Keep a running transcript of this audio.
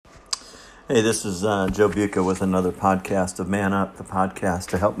Hey, this is Joe Buca with another podcast of Man Up, the podcast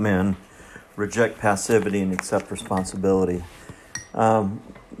to help men reject passivity and accept responsibility.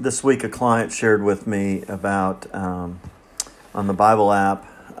 This week, a client shared with me about, on the Bible app,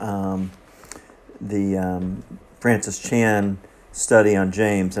 the Francis Chan study on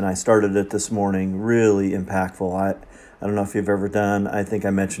James, and I started it this morning. Really impactful. I don't know if you've ever done, I think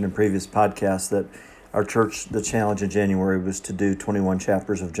I mentioned in previous podcasts that our church, the challenge in January was to do 21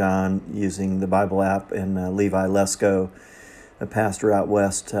 chapters of John using the Bible app, and Levi Lesko, a pastor out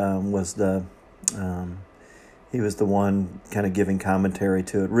west, was the one kind of giving commentary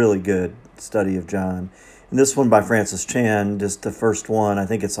to it. Really good study of John. And this one by Francis Chan, just the first one, I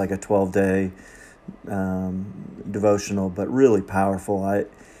think it's like a 12-day devotional, but really powerful.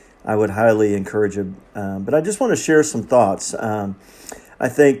 I would highly encourage it. But I just want to share some thoughts. I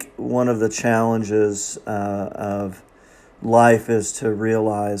think one of the challenges of life is to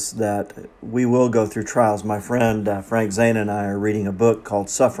realize that we will go through trials. My friend Frank Zane and I are reading a book called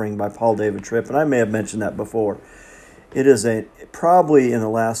Suffering by Paul David Tripp, and I may have mentioned that before. It is probably in the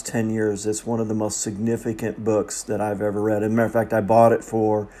last 10 years, it's one of the most significant books that I've ever read. As a matter of fact, I bought it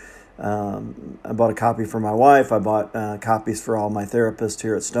I bought a copy for my wife. I bought copies for all my therapists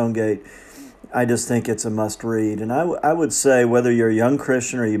here at Stonegate. I just think it's a must-read. And I would say whether you're a young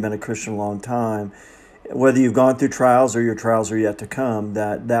Christian or you've been a Christian a long time, whether you've gone through trials or your trials are yet to come,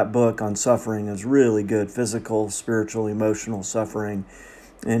 that book on suffering is really good. Physical, spiritual, emotional suffering,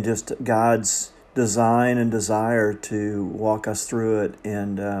 and just God's design and desire to walk us through it.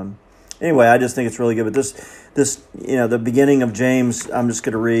 And anyway, I just think it's really good. But this, the beginning of James, I'm just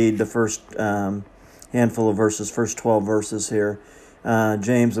going to read the first handful of verses, first 12 verses here.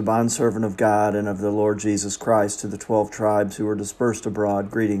 James, a bondservant of God and of the Lord Jesus Christ, to the 12 tribes who are dispersed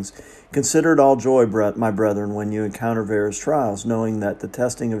abroad, greetings. Consider it all joy, my brethren, when you encounter various trials, knowing that the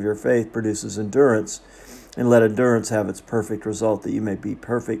testing of your faith produces endurance, and let endurance have its perfect result, that you may be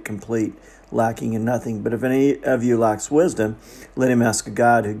perfect, complete, lacking in nothing. But if any of you lacks wisdom, let him ask of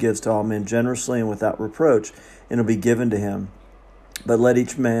God, who gives to all men generously and without reproach, and it will be given to him. But let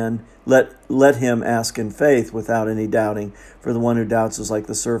each man, let him ask in faith without any doubting. For the one who doubts is like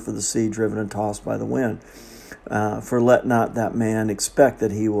the surf of the sea, driven and tossed by the wind. For let not that man expect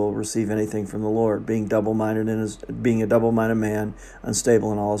that he will receive anything from the Lord, being a double-minded man,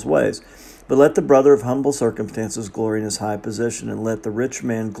 unstable in all his ways. But let the brother of humble circumstances glory in his high position, and let the rich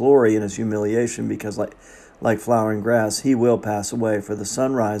man glory in his humiliation, because like flowering grass, he will pass away. For the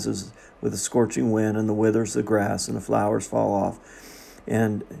sun rises with a scorching wind, and the withers the grass, and the flowers fall off,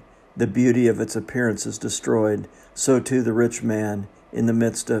 and the beauty of its appearance is destroyed. So too the rich man in the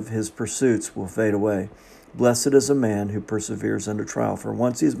midst of his pursuits will fade away. Blessed is a man who perseveres under trial, for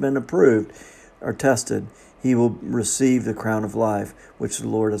once he's been approved or tested, he will receive the crown of life, which the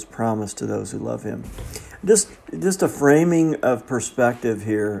Lord has promised to those who love him. Just a framing of perspective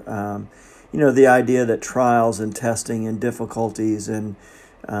here. The idea that trials and testing and difficulties and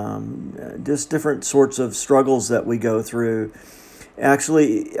just different sorts of struggles that we go through.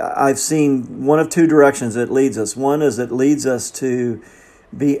 Actually, I've seen one of two directions it leads us. One is it leads us to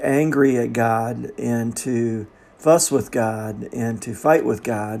be angry at God and to fuss with God and to fight with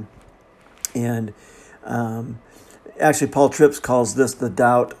God. And actually, Paul Tripp calls this the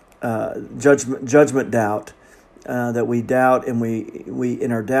doubt, judgment doubt, that we doubt, and we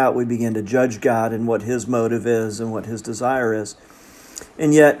in our doubt we begin to judge God and what his motive is and what his desire is.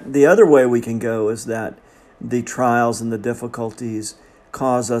 And yet, the other way we can go is that the trials and the difficulties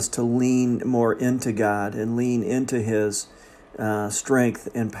cause us to lean more into God and lean into his strength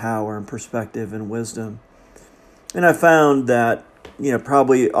and power and perspective and wisdom. And I found that,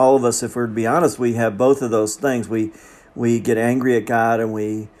 probably all of us, if we're to be honest, we have both of those things. We get angry at God, and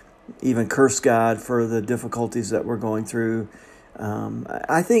we even curse God for the difficulties that we're going through.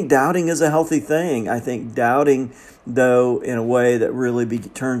 I think doubting is a healthy thing. I think doubting, though, in a way that really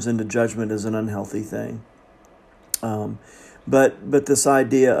turns into judgment, is an unhealthy thing. But this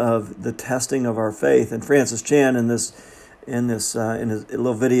idea of the testing of our faith, and Francis Chan in his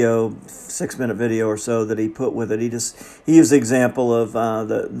little video, 6-minute video or so that he put with it, he used the example of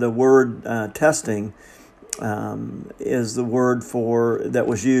the word testing is the word that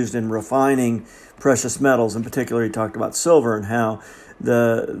was used in refining precious metals. In particular, he talked about silver and how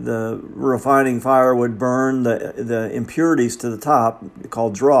the refining fire would burn the impurities to the top,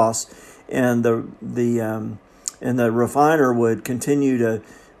 called dross, and the refiner would continue to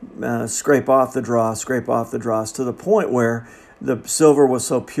scrape off the dross to the point where the silver was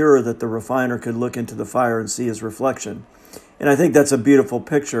so pure that the refiner could look into the fire and see his reflection. And I think that's a beautiful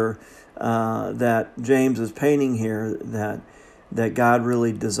picture that James is painting here, that that God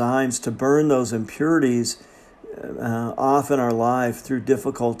really designs to burn those impurities off in our life through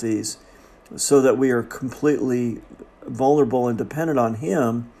difficulties, so that we are completely vulnerable and dependent on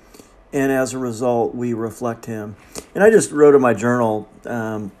Him, and as a result, we reflect Him. And I just wrote in my journal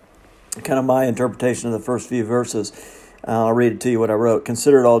kind of my interpretation of the first few verses. I'll read it to you what I wrote.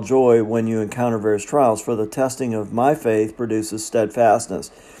 "Consider it all joy when you encounter various trials, for the testing of my faith produces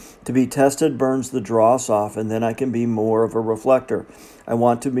steadfastness. To be tested burns the dross off, and then I can be more of a reflector. I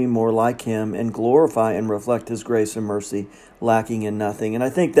want to be more like Him and glorify and reflect His grace and mercy, lacking in nothing." And I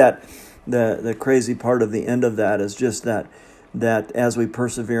think that the crazy part of the end of that is just that as we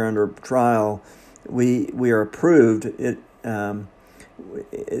persevere under trial, we are approved.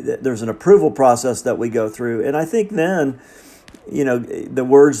 There's an approval process that we go through. And I think then, the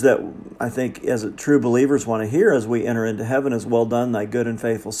words that I think as true believers want to hear as we enter into heaven is, "Well done, thy good and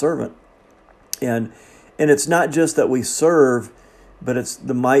faithful servant." And it's not just that we serve, but it's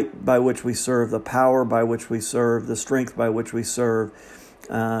the might by which we serve, the power by which we serve, the strength by which we serve.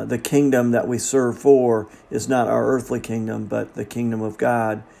 The kingdom that we serve for is not our earthly kingdom, but the kingdom of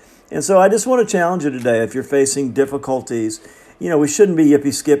God. And so I just want to challenge you today, if you're facing difficulties, we shouldn't be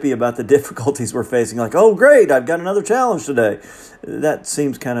yippee-skippy about the difficulties we're facing, like, "Oh, great, I've got another challenge today." That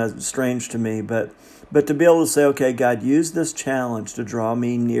seems kind of strange to me, but to be able to say, "Okay, God, use this challenge to draw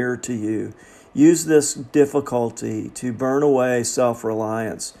me near to you. Use this difficulty to burn away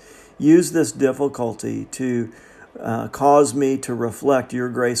self-reliance. Use this difficulty to cause me to reflect your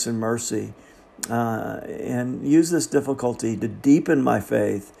grace and mercy. And use this difficulty to deepen my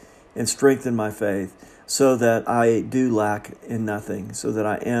faith and strengthen my faith, so that I do lack in nothing, so that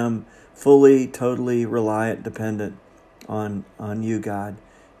I am fully, totally reliant, dependent on you, God."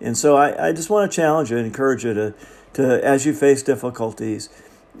 And so I just want to challenge you and encourage you to as you face difficulties,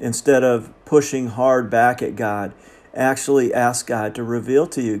 instead of pushing hard back at God, actually ask God to reveal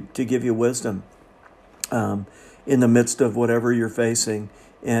to you, to give you wisdom in the midst of whatever you're facing,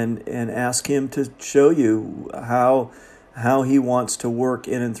 and ask Him to show you how He wants to work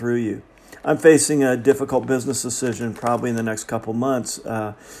in and through you. I'm facing a difficult business decision probably in the next couple months,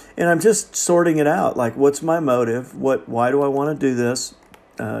 and I'm just sorting it out. Like, what's my motive? Why do I want to do this?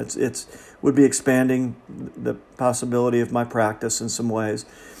 It's would be expanding the possibility of my practice in some ways,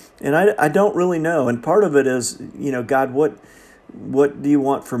 and I don't really know. And part of it is, God, what do you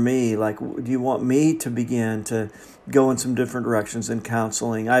want for me? Like, do you want me to begin to go in some different directions in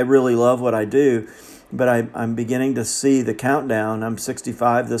counseling? I really love what I do, but I'm beginning to see the countdown. I'm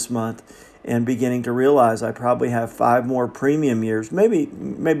 65 this month, and beginning to realize I probably have 5 more premium years, maybe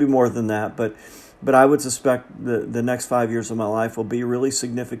more than that, but I would suspect the next 5 years of my life will be really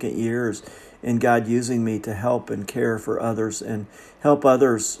significant years in God using me to help and care for others, and help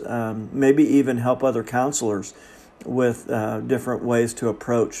others, maybe even help other counselors with different ways to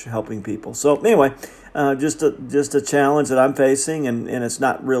approach helping people. So anyway, just a challenge that I'm facing, and it's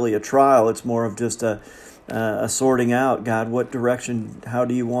not really a trial. It's more of just a sorting out, God, what direction, how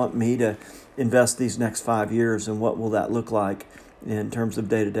do you want me to invest these next 5 years, and what will that look like in terms of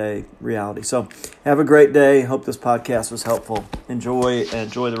day-to-day reality? So have a great day. Hope this podcast was helpful. Enjoy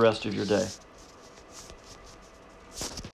the rest of your day.